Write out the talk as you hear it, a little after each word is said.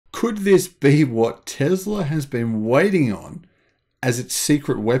Could this be what Tesla has been waiting on as its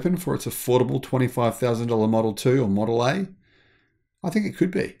secret weapon for its affordable $25,000 Model 2 or Model A? I think it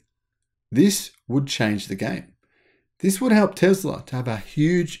could be. This would change the game. This would help Tesla to have a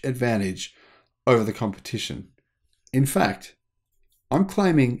huge advantage over the competition. In fact, I'm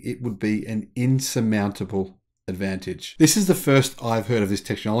claiming it would be an insurmountable advantage. This is the first I've heard of this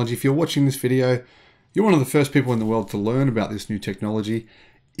technology. If you're watching this video, you're one of the first people in the world to learn about this new technology.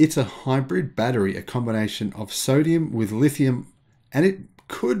 It's a hybrid battery, a combination of sodium with lithium, and it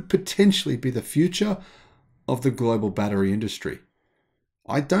could potentially be the future of the global battery industry.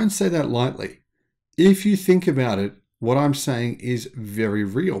 I don't say that lightly. If you think about it, what I'm saying is very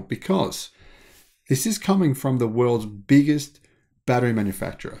real, because this is coming from the world's biggest battery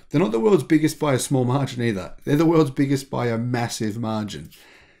manufacturer. They're not the world's biggest by a small margin either. They're the world's biggest by a massive margin.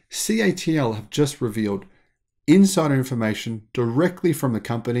 CATL have just revealed insider information directly from the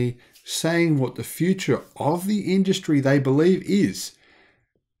company saying what the future of the industry they believe is.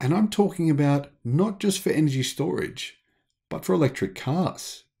 And I'm talking about not just for energy storage, but for electric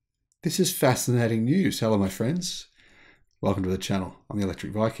cars. This is fascinating news. Hello, my friends. Welcome to the channel. I'm the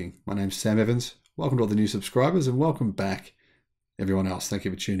Electric Viking. My name's Sam Evans. Welcome to all the new subscribers and welcome back everyone else. Thank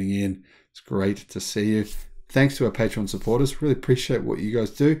you for tuning in. It's great to see you. Thanks to our Patreon supporters. Really appreciate what you guys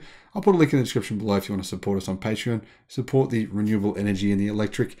do. I'll put a link in the description below if you want to support us on Patreon. Support the renewable energy in the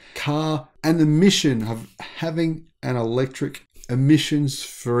electric car and the mission of having an electric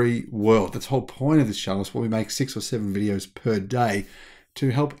emissions-free world. That's the whole point of this channel. It's why we make 6 or 7 videos per day to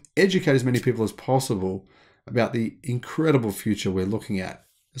help educate as many people as possible about the incredible future we're looking at.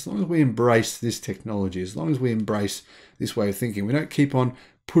 As long as we embrace this technology, as long as we embrace this way of thinking, we don't keep on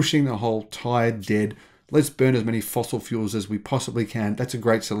pushing the whole tired, dead, let's burn as many fossil fuels as we possibly can. That's a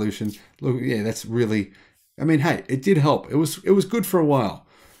great solution. Look, yeah, that's really, I mean, hey, it did help. It was good for a while,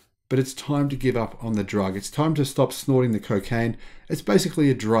 but it's time to give up on the drug. It's time to stop snorting the cocaine. It's basically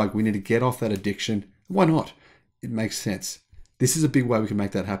a drug. We need to get off that addiction. Why not? It makes sense. This is a big way we can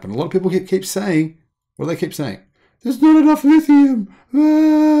make that happen. A lot of people keep saying, what do they keep saying? There's not enough lithium.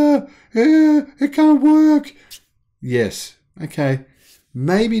 It can't work. Yes, okay,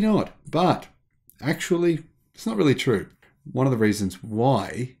 maybe not, but actually, it's not really true. One of the reasons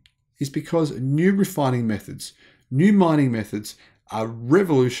why is because new refining methods, new mining methods are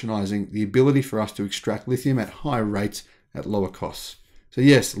revolutionizing the ability for us to extract lithium at high rates at lower costs. So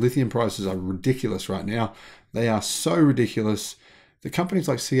yes, lithium prices are ridiculous right now. They are so ridiculous. The companies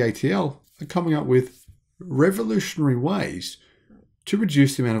like CATL are coming up with revolutionary ways to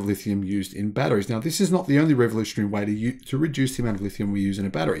reduce the amount of lithium used in batteries. Now, this is not the only revolutionary way to reduce the amount of lithium we use in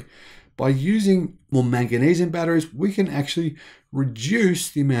a battery. By using more manganese in batteries, we can actually reduce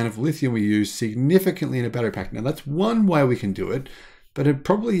the amount of lithium we use significantly in a battery pack. Now, that's one way we can do it, but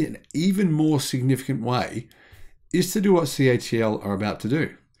probably an even more significant way is to do what CATL are about to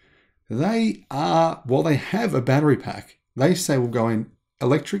do. While they have a battery pack, they say will go in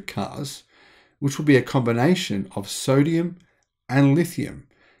electric cars, which will be a combination of sodium and lithium,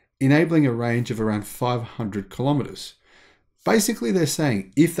 enabling a range of around 500 kilometers. Basically, they're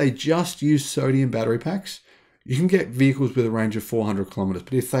saying if they just use sodium battery packs, you can get vehicles with a range of 400 kilometers.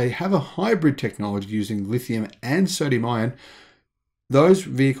 But if they have a hybrid technology using lithium and sodium ion, those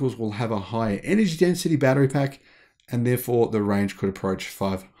vehicles will have a higher energy density battery pack, and therefore the range could approach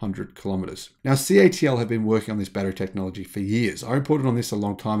 500 kilometers. Now, CATL have been working on this battery technology for years. I reported on this a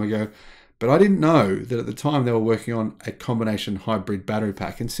long time ago, but I didn't know that at the time they were working on a combination hybrid battery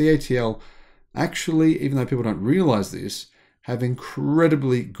pack. And CATL actually, even though people don't realize this, have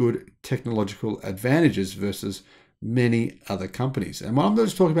incredibly good technological advantages versus many other companies. And I'm not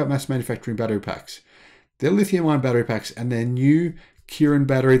just talking about mass manufacturing battery packs. Their lithium-ion battery packs and their new Kirin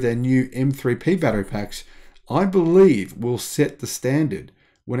battery, their new M3P battery packs, I believe will set the standard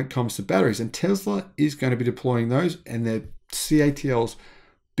when it comes to batteries. And Tesla is going to be deploying those, and they're CATL's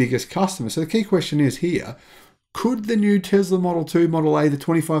biggest customer. So the key question is here, could the new Tesla Model 2, Model A, the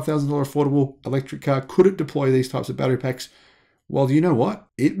 $25,000 affordable electric car, could it deploy these types of battery packs? Well, you know what?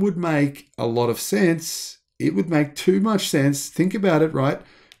 It would make a lot of sense. It would make too much sense. Think about it, right?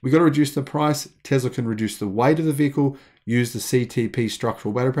 We got to reduce the price. Tesla can reduce the weight of the vehicle, use the CTP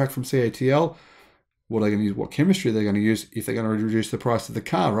structural battery pack from CATL. What are they going to use? What chemistry are they going to use if they're going to reduce the price of the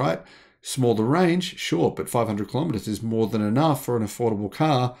car, right? Smaller range, sure, but 500 kilometers is more than enough for an affordable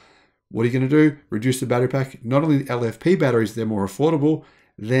car. What are you going to do? Reduce the battery pack. Not only the LFP batteries, they're more affordable,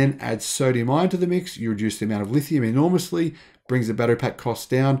 then add sodium ion to the mix. You reduce the amount of lithium enormously, brings the battery pack costs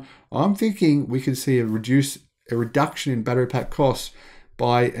down. I'm thinking we can see a reduction in battery pack costs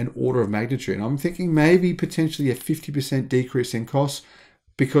by an order of magnitude. And I'm thinking maybe potentially a 50% decrease in costs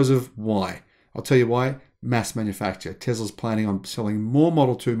because of why. I'll tell you why. Mass manufacture. Tesla's planning on selling more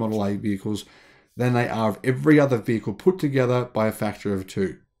Model 2, Model A vehicles than they are of every other vehicle put together by a factor of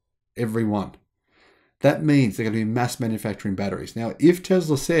 2. Every one. That means they're going to be mass manufacturing batteries. Now, if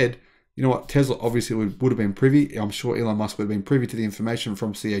Tesla said, you know what, Tesla obviously would have been privy. I'm sure Elon Musk would have been privy to the information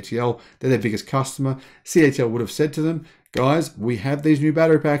from CATL. They're their biggest customer. CATL would have said to them, guys, we have these new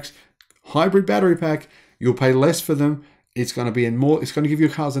battery packs, hybrid battery pack. You'll pay less for them. It's going to be it's going to give your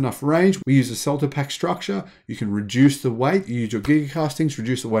cars enough range. We use a cell to pack structure. You can reduce the weight. You use your Giga castings,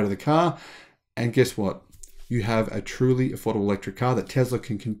 reduce the weight of the car. And guess what? You have a truly affordable electric car that Tesla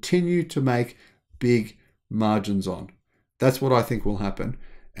can continue to make big margins on. That's what I think will happen.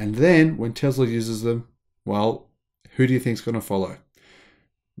 And then when Tesla uses them, well, who do you think is going to follow?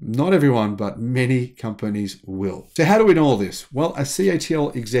 Not everyone, but many companies will. So how do we know all this? Well, a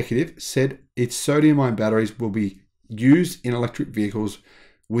CATL executive said its sodium-ion batteries will be used in electric vehicles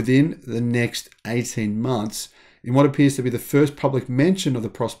within the next 18 months in what appears to be the first public mention of the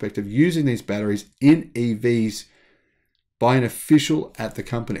prospect of using these batteries in EVs by an official at the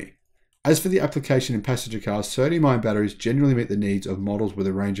company. As for the application in passenger cars, sodium-ion batteries generally meet the needs of models with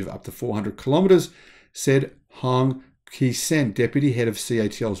a range of up to 400 kilometers, said Hong Ki-sen, deputy head of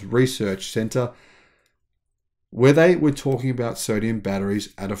CATL's research center, where they were talking about sodium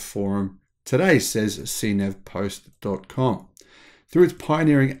batteries at a forum today, says cnevpost.com. Through its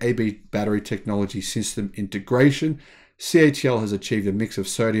pioneering AB battery technology system integration, CATL has achieved a mix of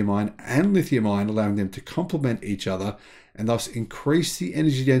sodium-ion and lithium-ion, allowing them to complement each other and thus increase the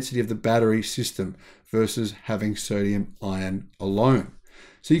energy density of the battery system versus having sodium-ion alone.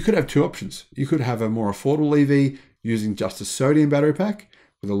 So you could have two options. You could have a more affordable EV using just a sodium battery pack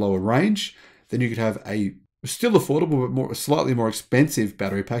with a lower range. Then you could have a still affordable but slightly more expensive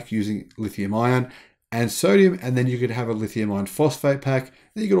battery pack using lithium-ion and sodium, and then you could have a lithium iron phosphate pack.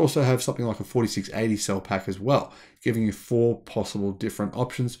 And you could also have something like a 4680 cell pack as well, giving you 4 possible different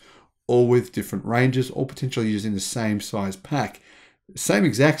options, all with different ranges, or potentially using the same size pack. Same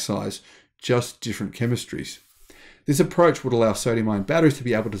exact size, just different chemistries. This approach would allow sodium-ion batteries to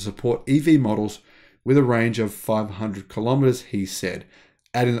be able to support EV models with a range of 500 kilometers, he said,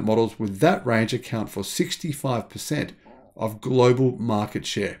 adding that models with that range account for 65% of global market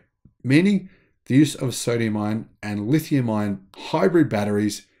share, meaning the use of sodium-ion and lithium-ion hybrid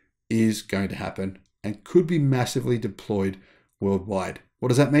batteries is going to happen and could be massively deployed worldwide. What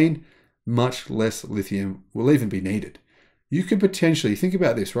does that mean? Much less lithium will even be needed. You could potentially, think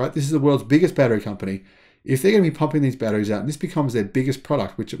about this, right? This is the world's biggest battery company. If they're going to be pumping these batteries out and this becomes their biggest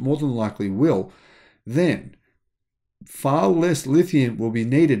product, which it more than likely will, then far less lithium will be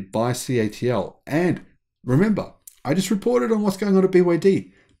needed by CATL. And remember, I just reported on what's going on at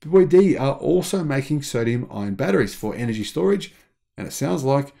BYD. BYD are also making sodium-ion batteries for energy storage, and it sounds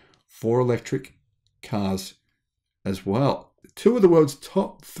like for electric cars as well. 2 of the world's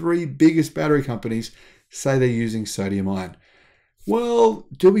top 3 biggest battery companies say they're using sodium-ion. Well,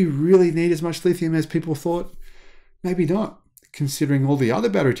 do we really need as much lithium as people thought? Maybe not, considering all the other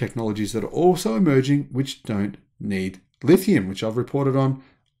battery technologies that are also emerging which don't need lithium, which I've reported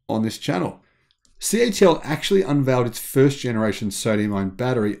on this channel. CATL actually unveiled its first generation sodium-ion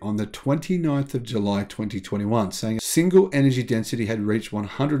battery on the 29th of July 2021, saying a single energy density had reached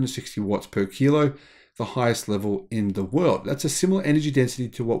 160 watts per kilo, the highest level in the world. That's a similar energy density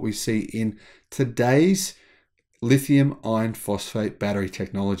to what we see in today's lithium iron phosphate battery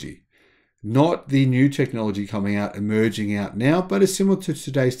technology. Not the new technology coming out, emerging out now, but is similar to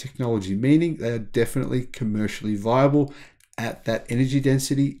today's technology, meaning they are definitely commercially viable at that energy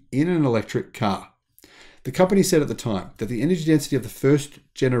density in an electric car. The company said at the time that the energy density of the first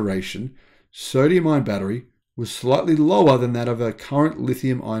generation sodium-ion battery was slightly lower than that of a current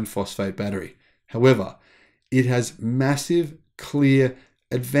lithium iron phosphate battery. However, it has massive, clear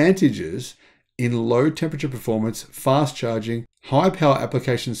advantages in low temperature performance, fast charging, high power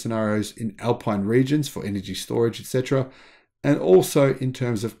application scenarios in alpine regions for energy storage, etc. And also in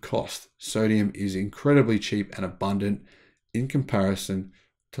terms of cost. Sodium is incredibly cheap and abundant in comparison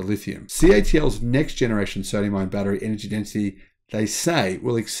to lithium. CATL's next generation sodium-ion battery energy density, they say,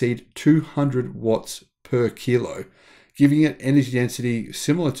 will exceed 200 watts per kilo, giving it energy density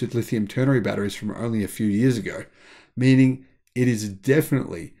similar to lithium ternary batteries from only a few years ago, meaning it is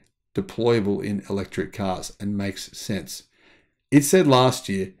definitely deployable in electric cars and makes sense. It said last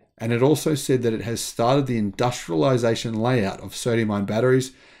year, and it also said that it has started the industrialization layout of sodium-ion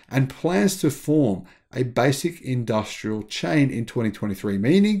batteries and plans to form a basic industrial chain in 2023,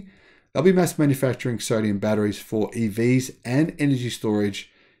 meaning they'll be mass manufacturing sodium batteries for EVs and energy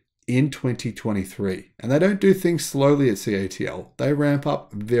storage in 2023. And they don't do things slowly at CATL. They ramp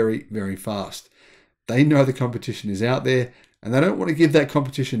up very, very fast. They know the competition is out there, and they don't want to give that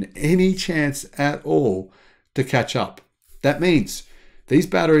competition any chance at all to catch up. That means these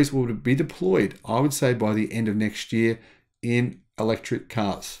batteries will be deployed, I would say, by the end of next year in electric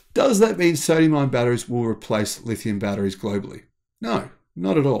cars. Does that mean sodium-ion batteries will replace lithium batteries globally? No,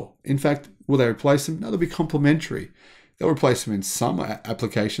 not at all. In fact, will they replace them? No, they'll be complementary. They'll replace them in some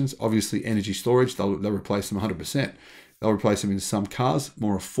applications, obviously energy storage, they'll replace them 100%. They'll replace them in some cars,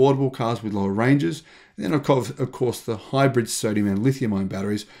 more affordable cars with lower ranges. And then of course, the hybrid sodium and lithium-ion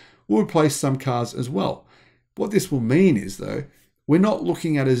batteries will replace some cars as well. What this will mean is, though, we're not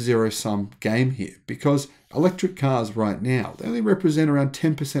looking at a zero-sum game here, because electric cars right now, they only represent around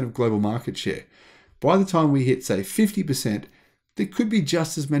 10% of global market share. By the time we hit, say, 50%, there could be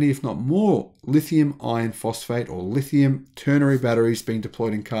just as many, if not more, lithium iron phosphate or lithium ternary batteries being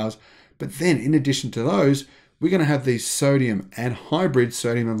deployed in cars. But then, in addition to those, we're going to have these sodium and hybrid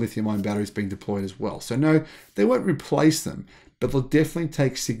sodium and lithium ion batteries being deployed as well. So no, they won't replace them, but they'll definitely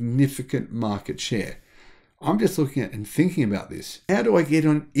take significant market share. I'm just looking at and thinking about this. How do I get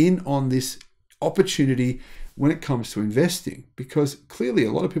in on this opportunity when it comes to investing? Because clearly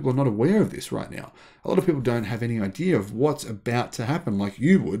a lot of people are not aware of this right now. A lot of people don't have any idea of what's about to happen, like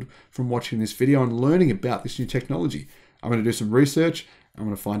you would from watching this video and learning about this new technology. I'm going to do some research. I'm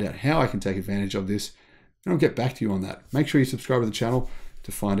going to find out how I can take advantage of this, and I'll get back to you on that. Make sure you subscribe to the channel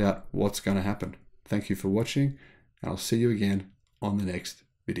to find out what's going to happen. Thank you for watching, and I'll see you again on the next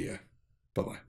video. Bye-bye.